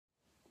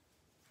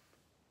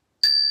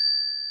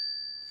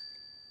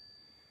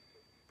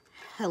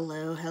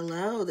Hello,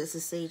 hello. This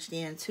is Sage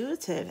the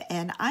Intuitive,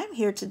 and I'm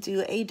here to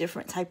do a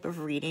different type of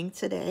reading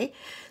today.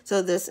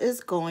 So this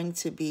is going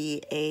to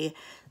be a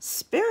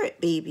spirit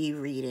baby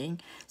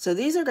reading. So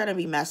these are going to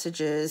be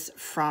messages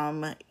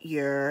from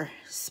your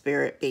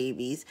spirit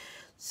babies.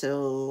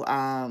 So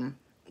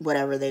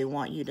whatever they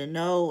want you to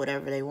know,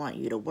 whatever they want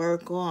you to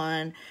work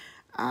on.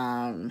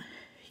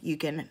 You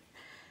can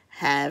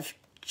have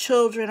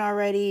children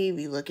already,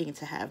 be looking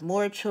to have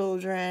more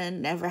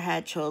children, never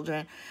had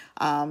children.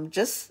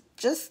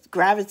 Just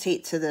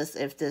gravitate to this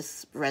if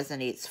this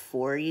resonates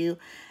for you.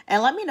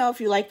 And let me know if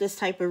you like this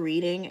type of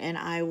reading, and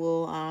I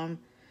will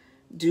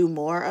do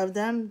more of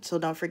them. So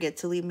don't forget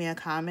to leave me a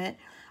comment.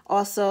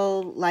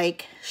 Also,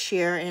 like,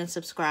 share, and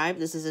subscribe.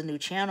 This is a new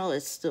channel.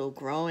 It's still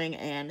growing,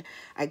 and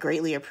I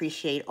greatly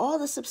appreciate all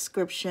the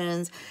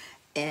subscriptions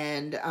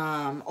and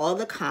all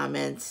the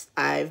comments.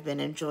 I've been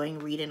enjoying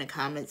reading the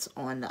comments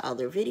on the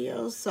other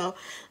videos. So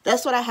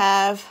that's what I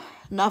have.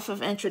 Enough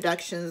of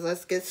introductions.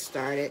 Let's get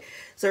started.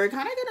 So we're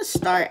kind of going to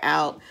start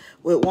out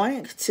with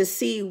wanting to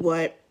see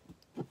what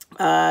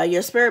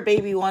your spirit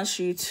baby wants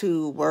you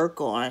to work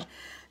on.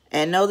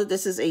 And know that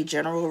this is a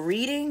general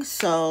reading,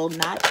 so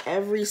not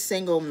every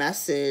single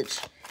message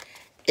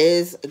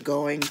is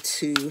going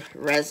to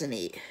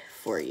resonate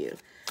for you.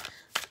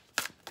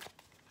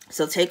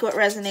 So take what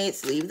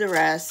resonates, leave the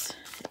rest.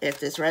 If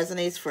this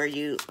resonates for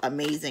you,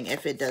 amazing.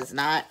 If it does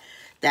not,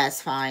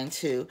 that's fine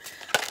too.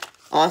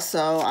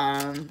 Also,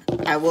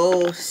 I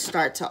will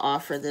start to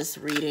offer this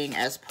reading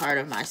as part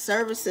of my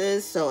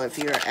services. So if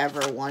you're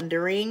ever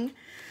wondering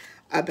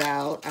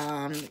about,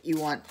 you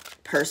want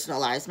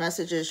personalized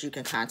messages, you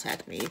can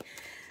contact me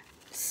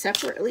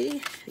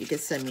separately. You can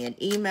send me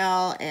an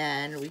email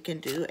and we can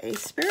do a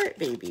spirit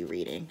baby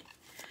reading.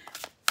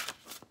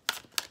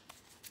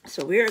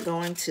 So we are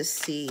going to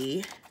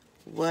see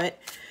what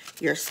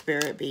your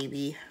spirit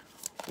baby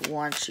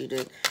wants you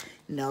to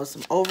know,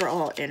 some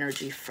overall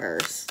energy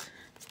first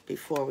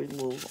before we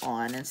move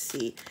on and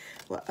see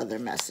what other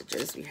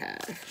messages we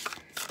have.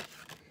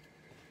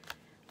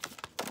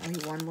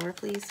 Only one more,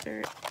 please,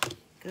 Spirit.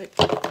 Good.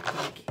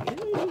 Thank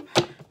you.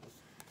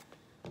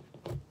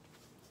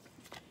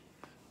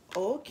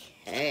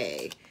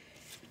 Okay.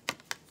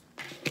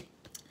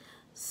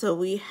 So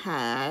we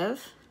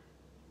have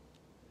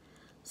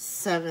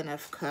 7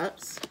 of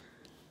Cups,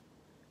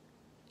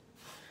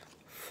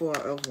 4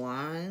 of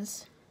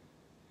Wands,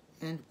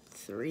 and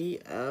 3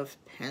 of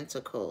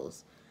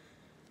Pentacles.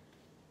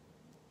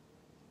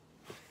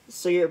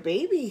 So your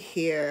baby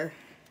here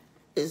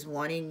is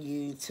wanting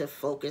you to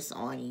focus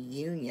on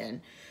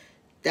union.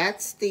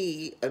 That's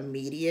the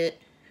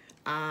immediate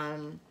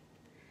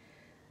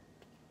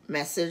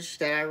message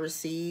that I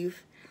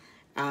receive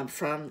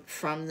from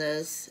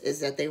this, is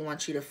that they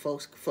want you to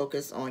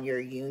focus on your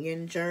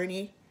union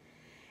journey.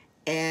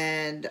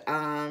 And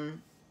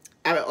I'm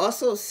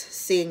also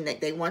seeing that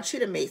they want you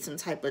to make some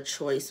type of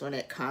choice when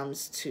it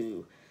comes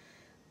to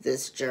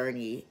this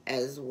journey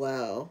as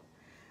well.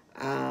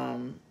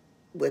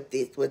 With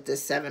the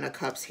 7 of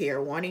Cups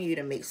here, wanting you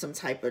to make some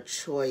type of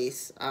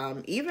choice,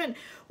 even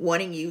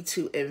wanting you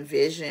to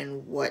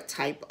envision what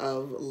type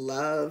of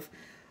love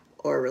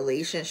or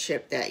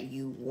relationship that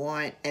you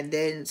want, and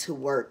then to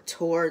work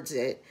towards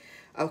it.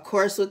 Of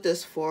course, with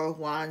this 4 of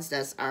Wands,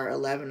 that's our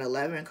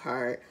 1111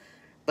 card,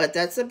 but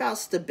that's about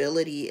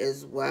stability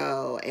as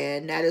well.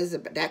 And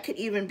that could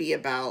even be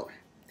about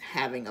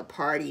having a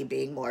party,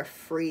 being more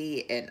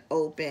free and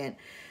open.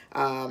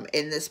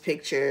 In this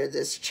picture,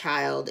 this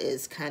child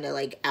is kind of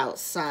like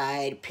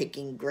outside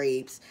picking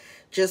grapes,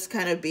 just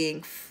kind of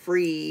being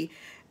free.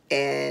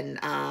 And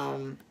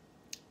I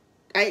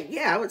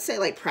would say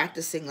like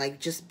practicing like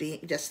just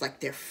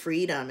like their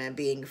freedom and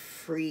being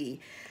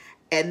free.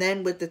 And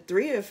then with the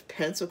 3 of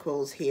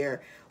Pentacles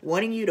here,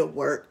 wanting you to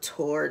work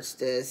towards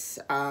this,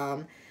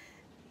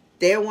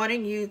 they're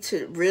wanting you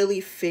to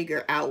really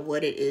figure out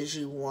what it is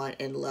you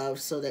want in love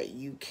so that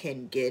you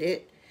can get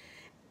it.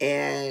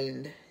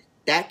 And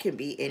that can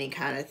be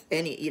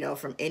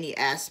from any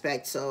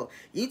aspect. So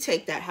you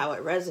take that how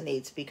it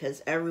resonates,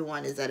 because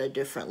everyone is at a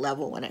different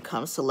level when it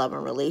comes to love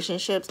and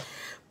relationships.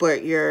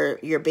 But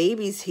your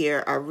babies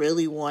here are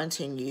really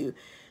wanting you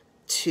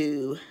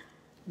to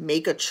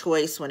make a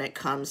choice when it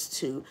comes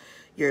to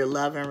your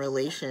love and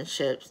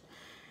relationships,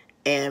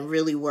 and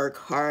really work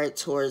hard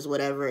towards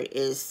whatever it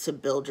is to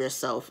build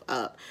yourself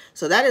up.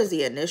 So that is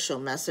the initial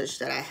message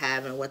that I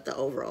have, and what the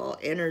overall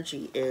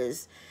energy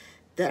is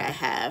that I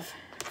have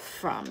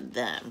from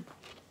them.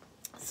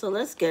 So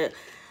let's get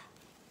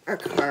a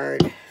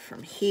card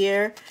from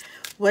here.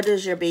 What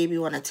does your baby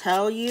want to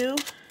tell you?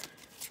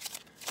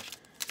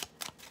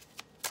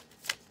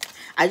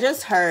 I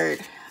just heard,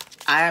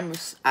 I'm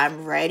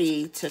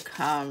ready to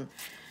come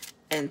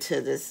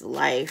into this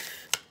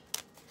life.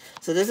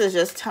 So this is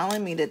just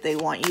telling me that they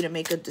want you to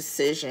make a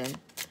decision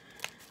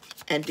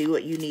and do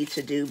what you need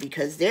to do,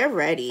 because they're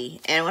ready.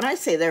 And when I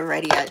say they're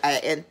ready,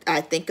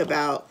 I think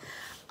about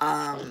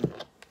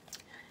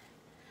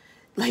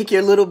like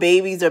your little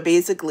babies are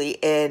basically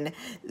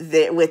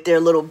with their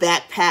little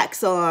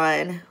backpacks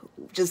on,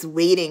 just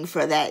waiting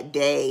for that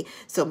day.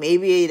 So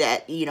maybe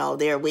that, you know,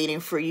 they're waiting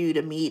for you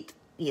to meet,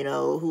 you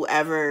know,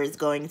 whoever is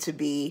going to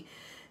be,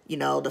 you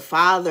know, the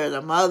father,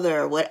 the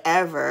mother,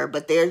 whatever,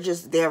 but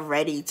they're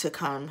ready to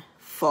come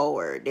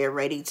forward. They're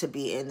ready to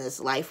be in this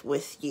life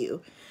with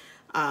you.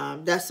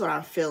 That's what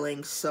I'm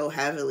feeling so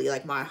heavily.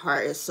 Like my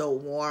heart is so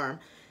warm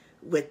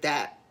with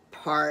that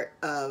part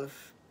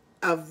of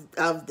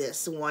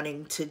this,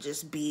 wanting to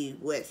just be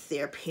with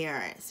their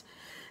parents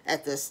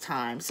at this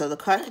time. So the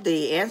cards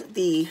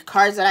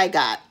that I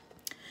got,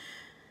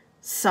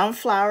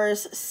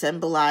 sunflowers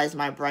symbolize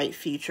my bright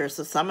future.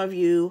 So some of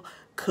you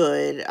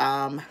could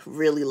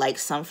really like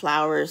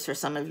sunflowers. For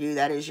some of you,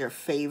 that is your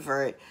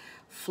favorite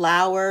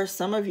flower.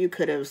 Some of you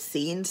could have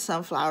seen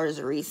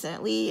sunflowers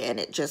recently and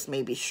it just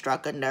maybe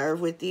struck a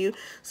nerve with you.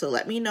 So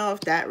let me know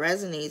if that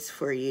resonates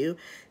for you.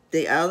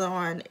 The other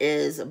one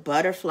is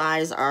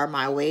butterflies are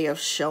my way of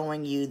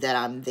showing you that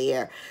I'm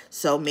there.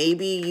 So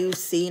maybe you've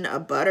seen a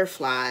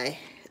butterfly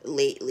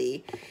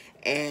lately,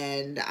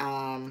 and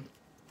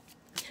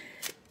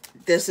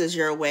this is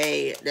your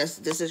way, this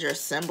is your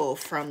symbol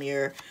from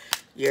your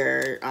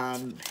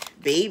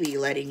baby,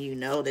 letting you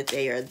know that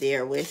they are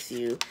there with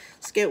you.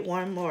 Let's get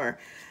one more.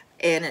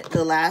 And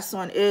the last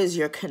one is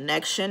your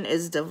connection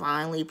is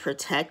divinely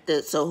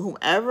protected. So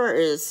whoever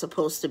is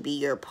supposed to be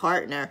your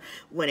partner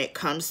when it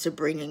comes to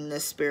bringing the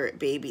spirit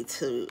baby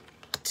to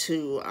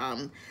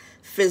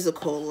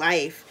physical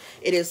life,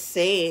 it is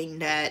saying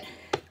that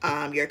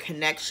your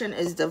connection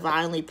is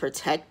divinely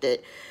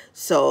protected.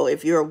 So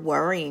if you're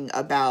worrying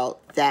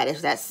about that,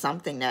 if that's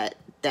something that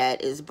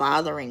is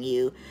bothering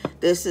you,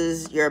 this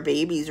is your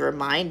baby's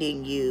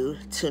reminding you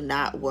to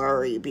not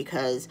worry,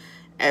 because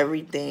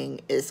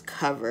everything is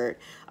covered.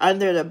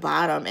 Under the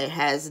bottom, it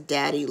has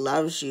daddy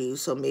loves you.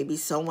 So maybe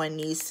someone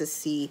needs to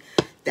see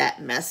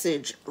that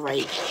message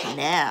right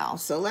now.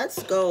 So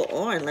let's go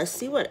on. Let's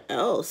see what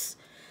else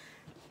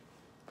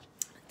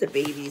the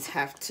babies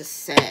have to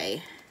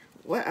say.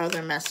 What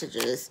other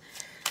messages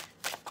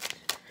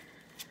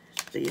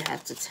do you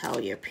have to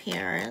tell your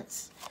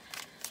parents?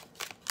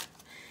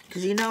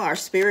 Because, you know, our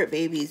spirit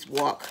babies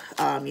walk,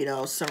 you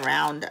know,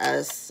 surround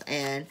us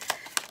and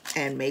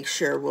make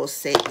sure we're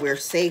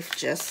safe,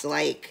 just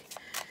like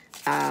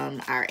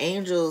our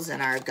angels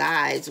and our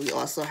guides. We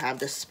also have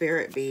the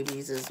spirit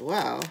babies as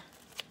well.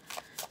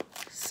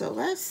 So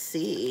let's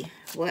see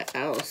what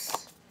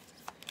else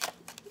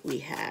we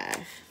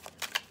have.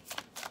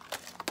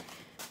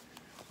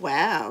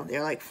 Wow,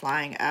 they're like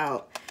flying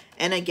out.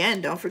 And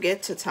again, don't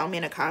forget to tell me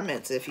in the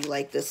comments if you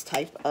like this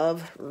type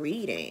of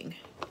reading.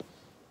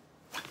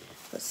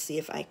 Let's see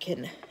if I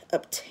can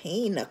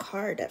obtain a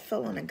card that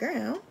fell on the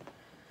ground.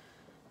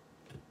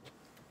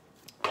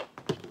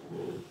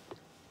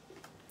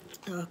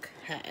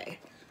 Okay.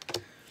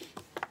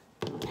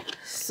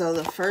 So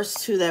the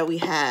first two that we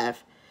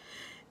have,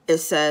 it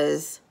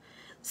says,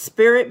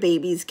 spirit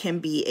babies can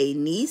be a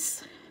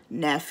niece,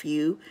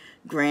 nephew,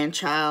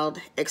 grandchild,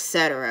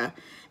 etc.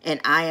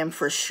 And I am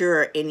for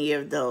sure any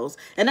of those.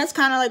 And that's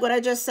kind of like what I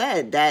just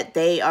said, that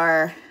they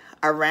are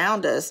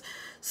around us.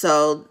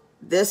 So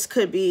this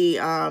could be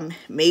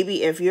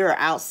maybe if you're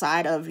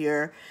outside of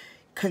your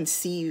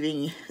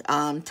conceiving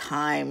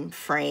time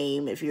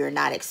frame, if you're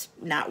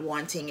not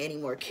wanting any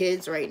more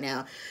kids right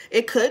now,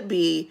 it could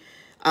be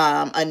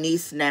a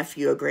niece,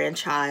 nephew, a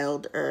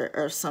grandchild,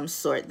 or some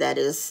sort that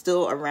is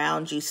still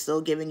around you,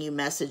 still giving you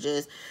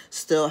messages,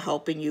 still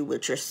helping you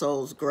with your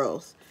soul's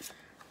growth.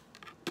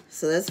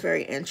 So that's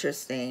very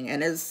interesting.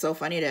 And it's so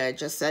funny that I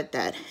just said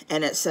that.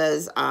 And it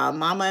says,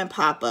 Mama and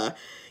Papa,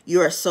 you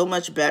are so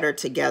much better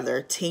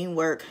together.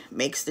 Teamwork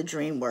makes the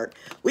dream work.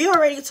 We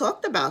already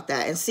talked about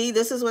that. And see,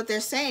 this is what they're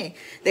saying.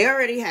 They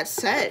already had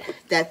said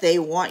that they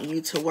want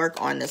you to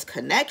work on this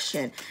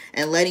connection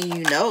and letting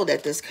you know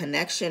that this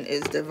connection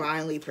is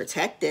divinely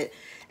protected.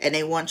 And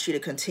they want you to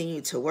continue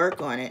to work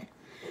on it.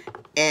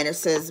 And it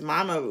says,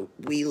 Mama,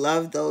 we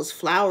love those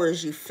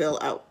flowers you fill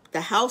out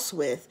the house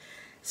with.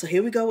 So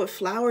here we go with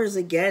flowers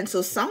again.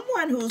 So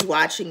someone who's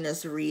watching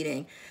this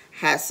reading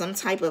has some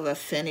type of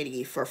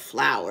affinity for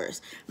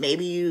flowers.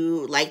 Maybe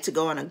you like to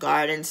go in a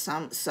garden.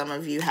 Some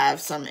of you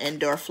have some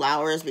indoor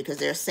flowers, because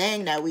they're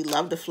saying that we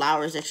love the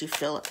flowers that you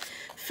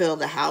fill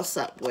the house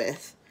up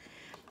with.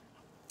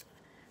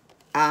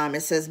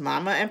 It says,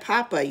 Mama and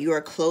Papa, you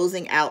are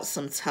closing out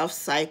some tough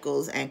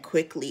cycles and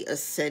quickly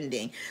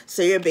ascending.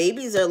 So your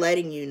babies are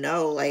letting you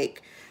know,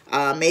 like,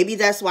 maybe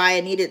that's why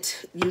you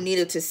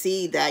needed to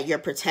see that your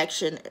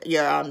protection,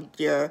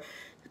 your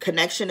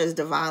connection is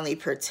divinely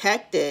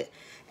protected.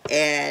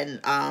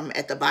 And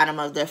at the bottom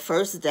of the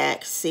first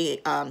deck,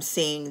 seeing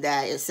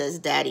that it says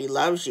Daddy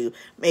loves you.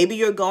 Maybe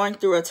you're going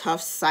through a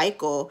tough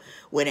cycle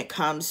when it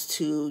comes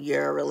to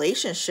your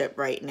relationship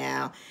right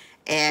now.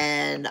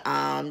 And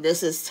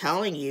this is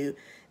telling you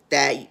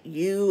that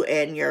you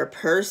and your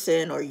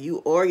person, or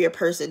your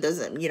person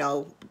doesn't, you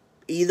know,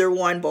 either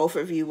one, both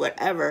of you,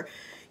 whatever,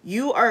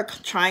 you are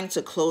trying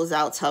to close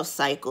out tough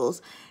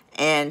cycles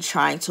and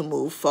trying to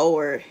move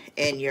forward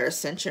in your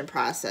ascension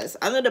process.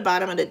 Under the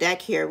bottom of the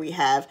deck here, we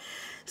have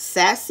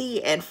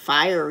sassy and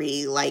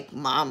fiery like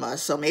mama.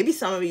 So maybe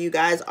some of you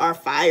guys are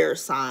fire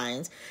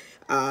signs.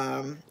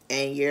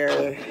 And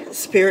your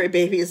spirit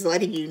baby is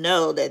letting you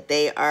know that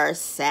they are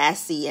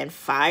sassy and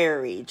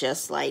fiery,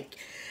 just like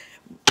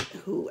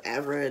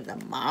whoever the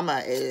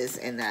mama is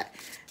in that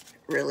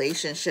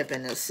relationship,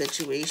 in this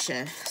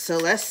situation. So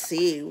let's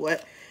see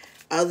what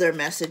other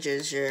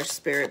messages your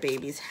spirit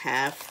babies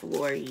have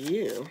for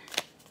you.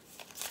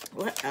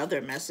 What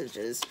other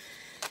messages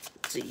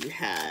do you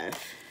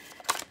have?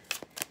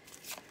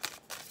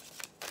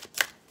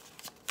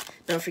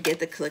 Don't forget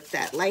to click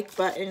that like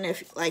button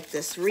if you like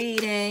this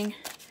reading.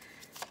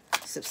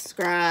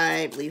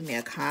 Subscribe, leave me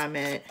a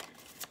comment.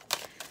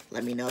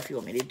 Let me know if you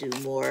want me to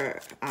do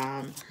more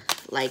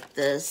like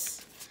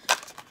this.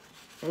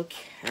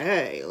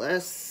 Okay,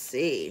 let's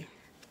see.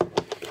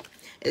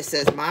 It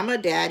says, Mama,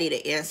 Daddy,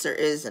 the answer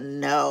is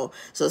no.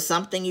 So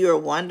something you're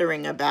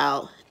wondering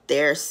about,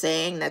 they're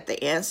saying that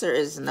the answer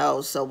is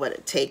no. So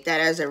take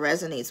that as it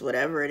resonates,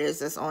 whatever it is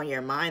that's on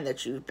your mind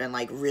that you've been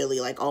like really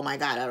like, oh my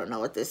God, I don't know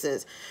what this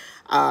is.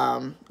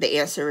 The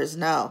answer is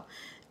no.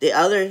 The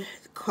other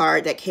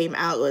card that came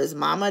out was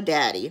Mama,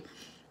 Daddy,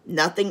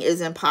 nothing is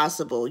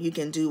impossible. You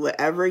can do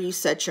whatever you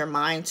set your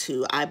mind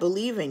to. I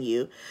believe in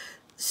you.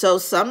 So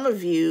some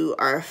of you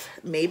are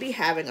maybe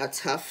having a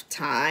tough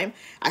time.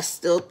 I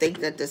still think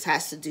that this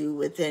has to do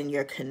within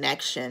your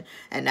connection.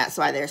 And that's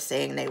why they're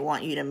saying they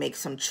want you to make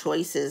some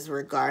choices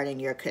regarding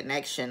your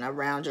connection,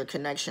 around your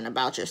connection,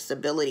 about your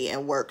stability,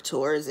 and work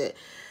towards it.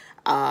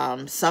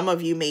 Some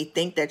of you may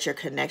think that your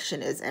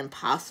connection is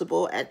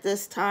impossible at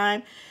this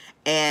time.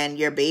 And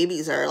your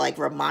babies are like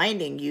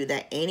reminding you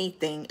that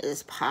anything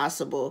is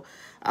possible.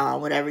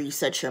 Whatever you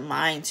set your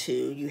mind to,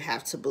 you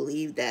have to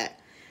believe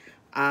that.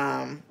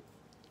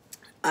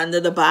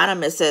 Under the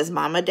bottom, it says,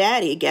 Mama,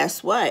 Daddy,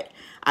 guess what?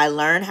 I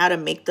learned how to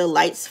make the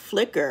lights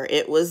flicker.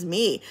 It was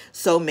me.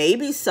 So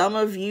maybe some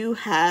of you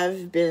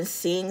have been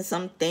seeing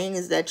some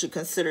things that you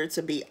consider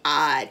to be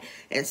odd.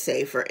 And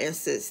say, for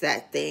instance,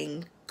 that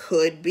thing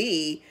could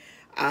be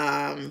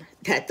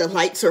that the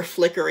lights are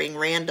flickering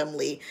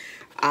randomly.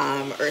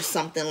 Or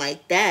something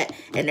like that.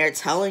 And they're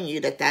telling you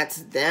that that's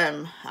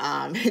them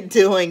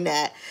doing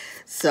that.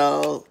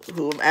 So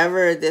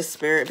whomever this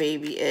spirit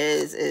baby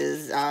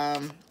is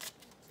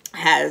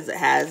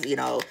has, you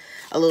know,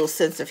 a little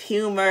sense of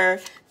humor.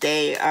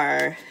 They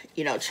are,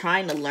 you know,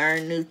 trying to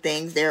learn new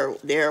things.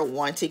 They're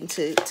wanting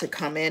to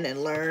come in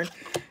and learn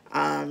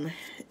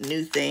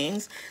new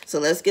things. So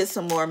let's get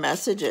some more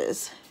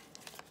messages.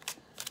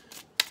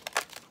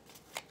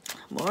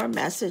 More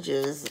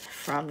messages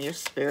from your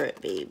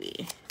spirit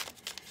baby.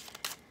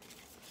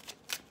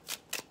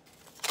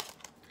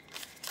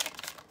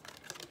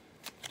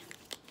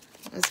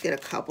 Let's get a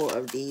couple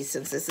of these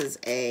since this is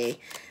a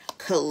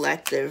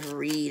collective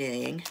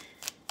reading.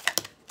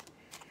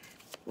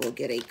 We'll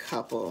get a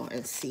couple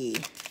and see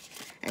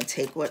and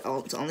take what,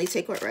 only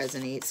take what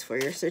resonates for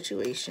your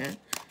situation.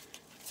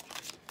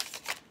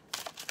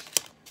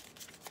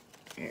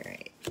 All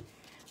right,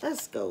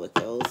 let's go with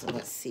those and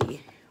let's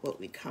see what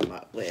we come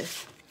up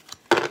with.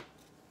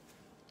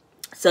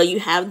 So you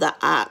have the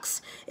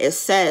ox. It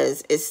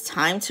says it's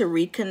time to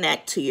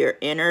reconnect to your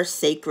inner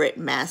sacred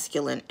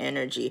masculine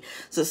energy.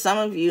 So some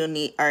of you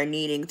are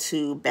needing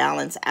to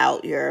balance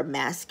out your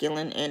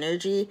masculine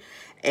energy.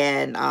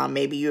 And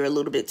maybe you're a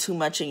little bit too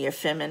much in your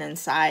feminine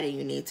side and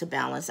you need to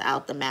balance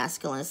out the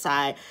masculine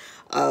side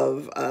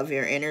of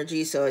your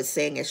energy. So it's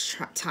saying it's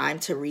time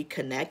to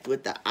reconnect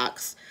with the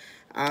ox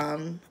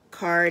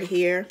card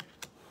here.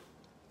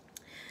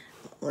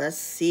 Let's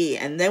see.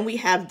 And then we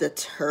have the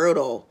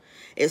turtle.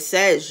 It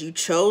says you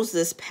chose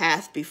this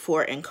path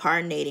before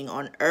incarnating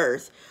on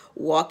earth.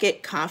 Walk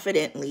it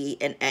confidently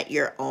and at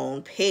your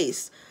own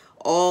pace.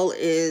 All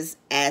is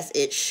as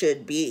it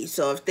should be.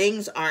 So if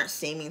things aren't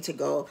seeming to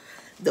go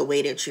the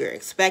way that you're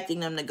expecting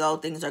them to go,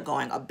 things are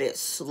going a bit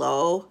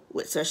slow,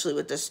 especially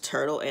with this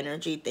turtle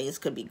energy. Things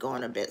could be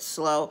going a bit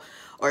slow,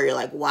 or you're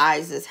like, why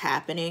is this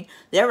happening?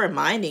 They're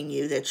reminding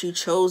you that you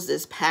chose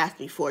this path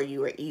before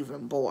you were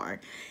even born.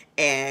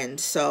 And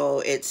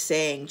so it's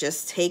saying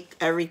just take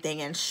everything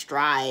in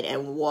stride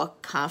and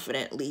walk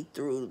confidently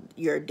through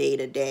your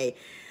day-to-day.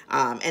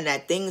 And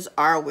that things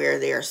are where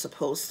they are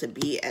supposed to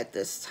be at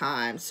this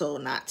time. So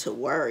not to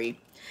worry.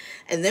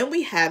 And then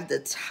we have the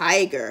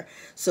tiger.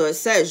 So it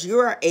says you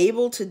are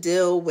able to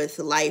deal with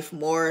life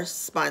more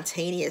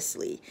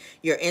spontaneously.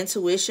 Your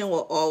intuition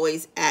will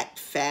always act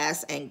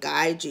fast and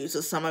guide you.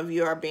 So some of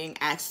you are being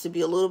asked to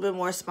be a little bit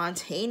more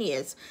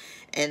spontaneous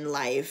in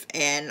life,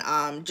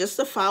 and just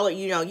to follow,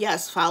 you know,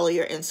 yes, follow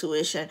your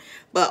intuition,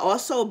 but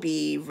also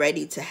be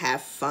ready to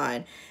have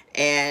fun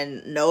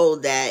and know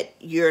that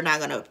you're not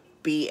going to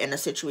be in a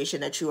situation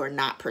that you are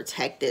not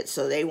protected.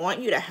 So they want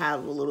you to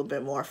have a little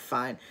bit more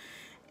fun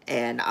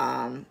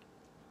and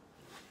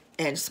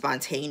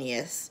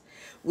spontaneous.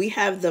 We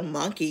have the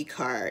monkey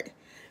card.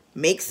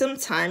 Make some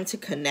time to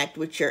connect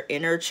with your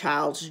inner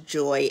child's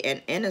joy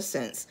and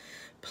innocence.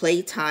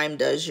 Playtime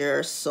does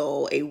your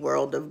soul a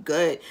world of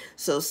good.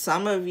 So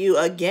some of you,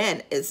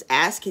 again, is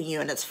asking you,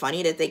 and it's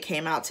funny that they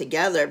came out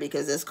together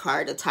because this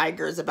card, the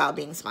tiger, is about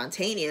being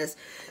spontaneous.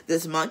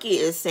 This monkey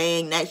is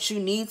saying that you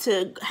need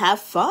to have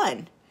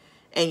fun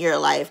in your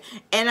life.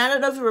 And I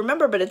don't know if you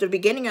remember, but at the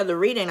beginning of the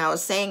reading, I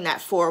was saying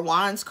that Four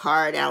Wands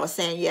card, and I was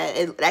saying,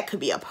 yeah, that could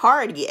be a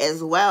party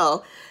as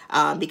well,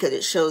 because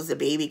it shows the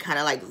baby kind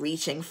of like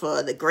reaching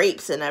for the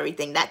grapes and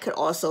everything. That could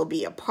also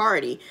be a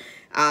party.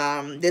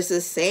 This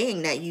is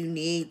saying that you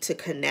need to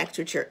connect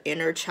with your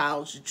inner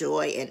child's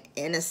joy and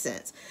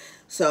innocence.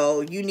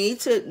 So you need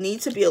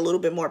to be a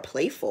little bit more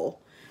playful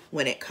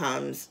when it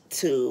comes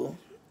to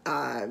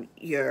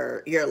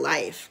your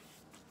life.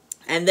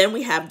 And then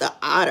we have the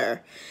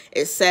Otter.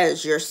 It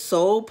says your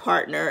soul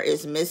partner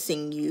is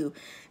missing you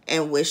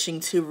and wishing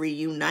to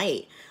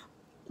reunite.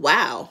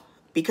 Wow.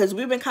 Because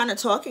we've been kind of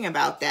talking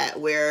about that,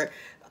 where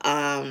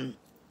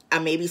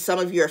maybe some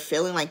of you are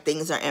feeling like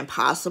things are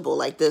impossible,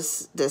 like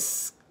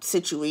this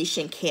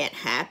situation can't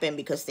happen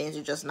because things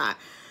are just not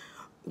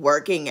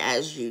working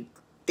as you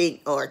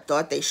think or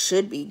thought they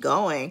should be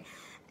going.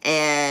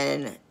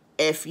 And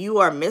if you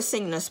are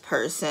missing this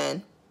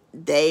person,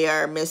 they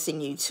are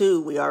missing you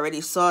too. We already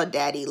saw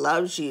Daddy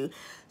loves you.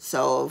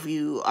 So if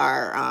you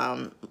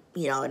are,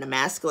 you know, in a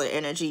masculine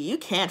energy, you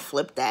can't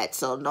flip that.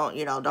 So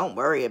don't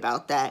worry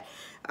about that.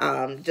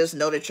 Just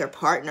know that your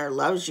partner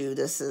loves you.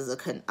 This is a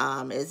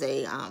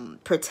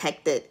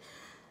protected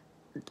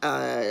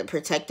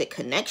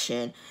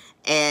connection,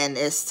 and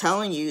it's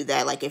telling you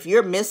that, like, if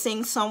you're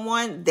missing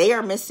someone, they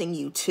are missing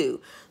you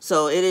too.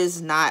 So it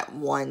is not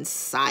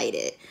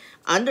one-sided.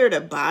 Under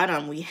the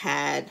bottom, we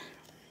had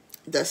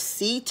the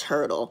sea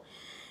turtle.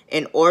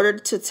 In order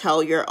to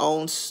tell your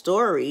own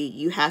story,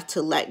 you have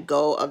to let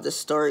go of the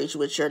stories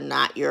which are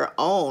not your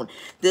own.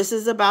 This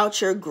is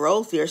about your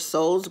growth, your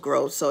soul's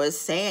growth. So it's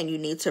saying you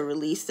need to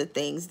release the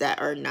things that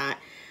are not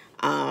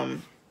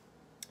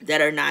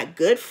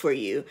good for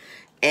you.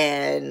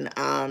 And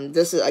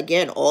this is,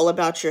 again, all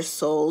about your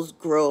soul's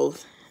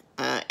growth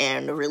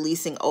and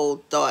releasing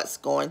old thoughts,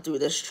 going through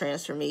this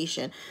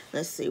transformation.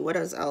 Let's see, what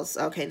else?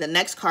 Okay, the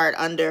next card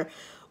under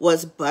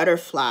was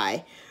Butterfly.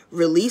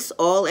 Release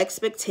all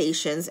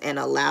expectations and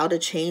allow the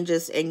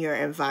changes in your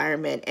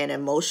environment and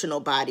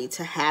emotional body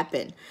to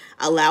happen.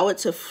 Allow it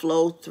to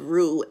flow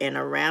through and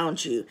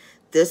around you.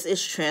 This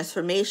is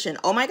transformation.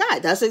 Oh my God,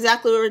 that's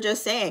exactly what we were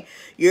just saying.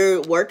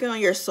 You're working on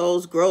your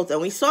soul's growth.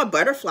 And we saw a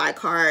butterfly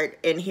card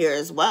in here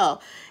as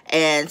well.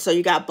 And so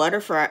you got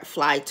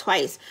butterfly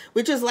twice,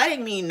 which is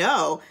letting me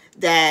know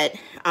that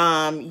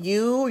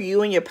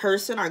you and your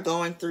person are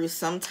going through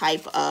some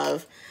type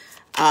of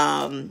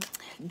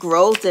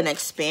growth and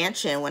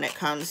expansion when it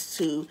comes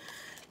to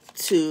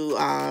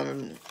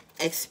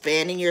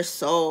expanding your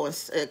soul.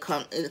 It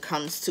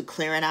comes to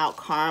clearing out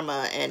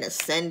karma and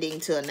ascending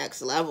to the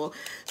next level.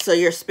 So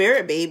your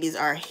spirit babies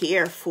are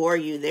here for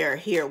you. They're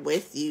here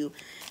with you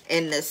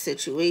in this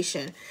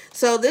situation.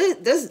 So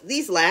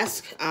this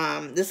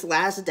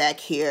last deck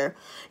here,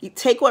 you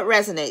take what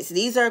resonates.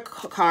 These are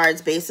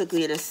cards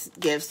basically to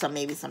give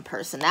maybe some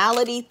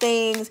personality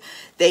things.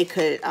 They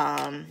could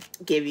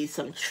give you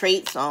some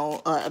traits on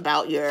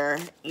about your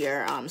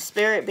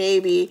spirit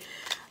baby.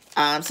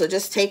 So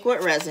just take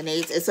what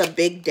resonates. It's a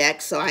big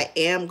deck, so I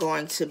am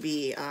going to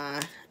be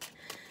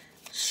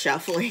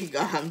shuffling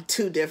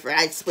two different.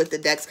 I split the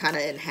decks kind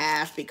of in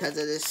half because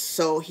it is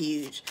so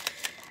huge.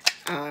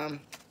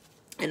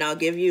 And I'll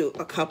give you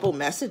a couple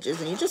messages,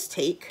 and you just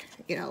take,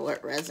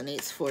 what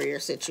resonates for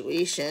your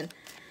situation.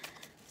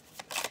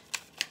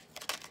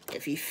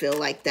 If you feel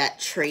like that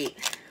trait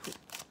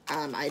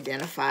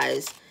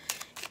identifies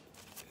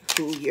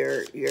who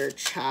your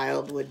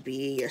child would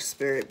be, your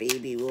spirit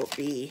baby will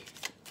be,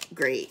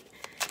 great.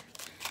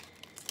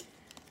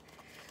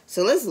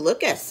 So let's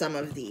look at some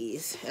of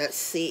these. Let's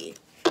see.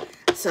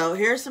 So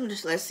here's some,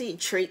 let's see,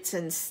 traits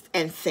and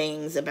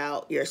things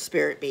about your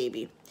spirit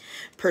baby.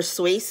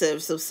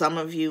 Persuasive. So some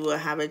of you will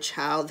have a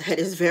child that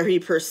is very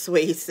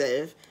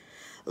persuasive.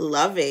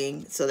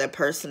 Loving. So their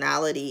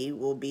personality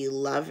will be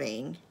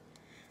loving.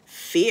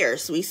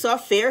 Fierce. We saw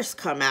fierce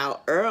come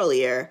out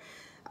earlier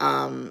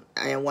in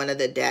one of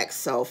the decks.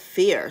 So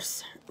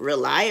fierce.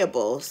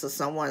 Reliable. So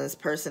someone's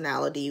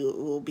personality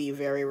will be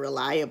very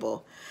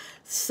reliable.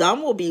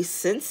 Some will be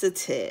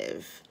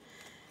sensitive.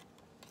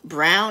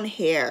 Brown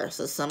hair.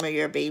 So some of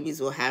your babies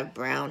will have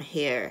brown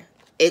hair.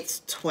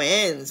 It's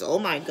twins. Oh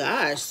my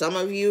gosh. Some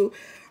of you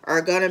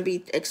are going to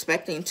be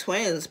expecting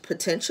twins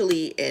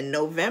potentially in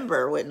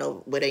November with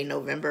a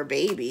November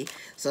baby.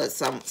 So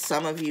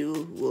some of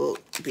you will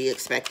be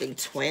expecting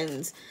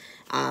twins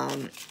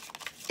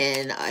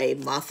in a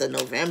month of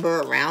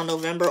November, around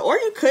November, or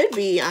you could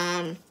be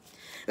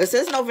it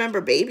says November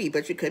baby,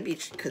 but you could be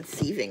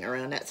conceiving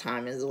around that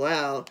time as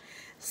well.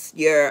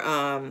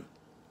 Some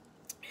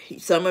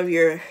of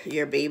your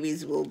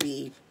babies will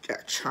be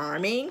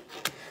charming.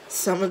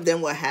 Some of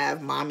them will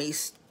have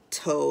mommy's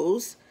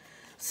toes.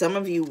 Some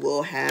of you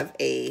will have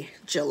a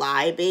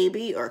July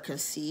baby or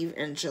conceive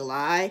in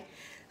July.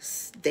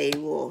 They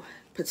will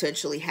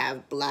potentially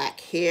have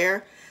black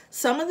hair.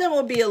 Some of them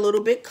will be a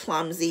little bit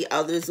clumsy.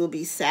 Others will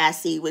be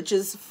sassy, which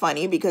is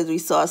funny because we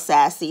saw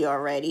sassy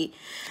already.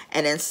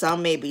 And then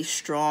some may be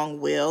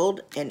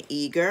strong-willed and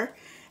eager.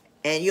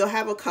 And you'll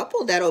have a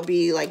couple that'll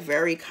be like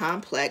very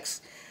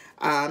complex.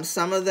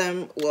 Some of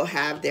them will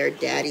have their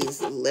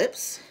daddy's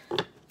lips,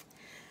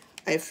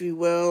 if you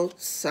will.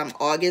 Some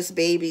August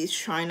babies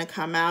trying to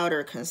come out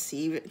or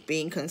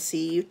being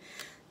conceived.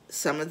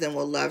 Some of them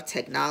will love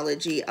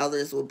technology.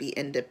 Others will be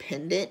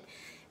independent,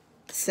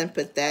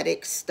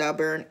 sympathetic,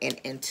 stubborn, and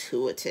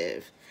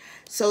intuitive.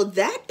 So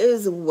that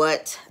is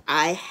what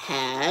I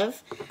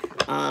have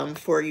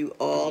for you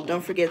all.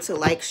 Don't forget to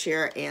like,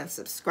 share, and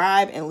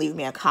subscribe, and leave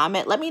me a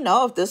comment. Let me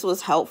know if this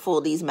was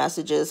helpful. These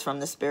messages from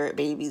the spirit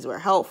babies were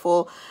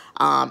helpful.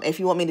 If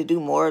you want me to do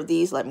more of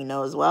these, let me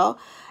know as well.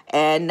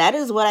 And that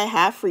is what I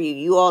have for you.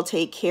 You all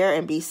take care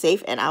and be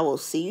safe, and I will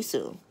see you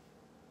soon.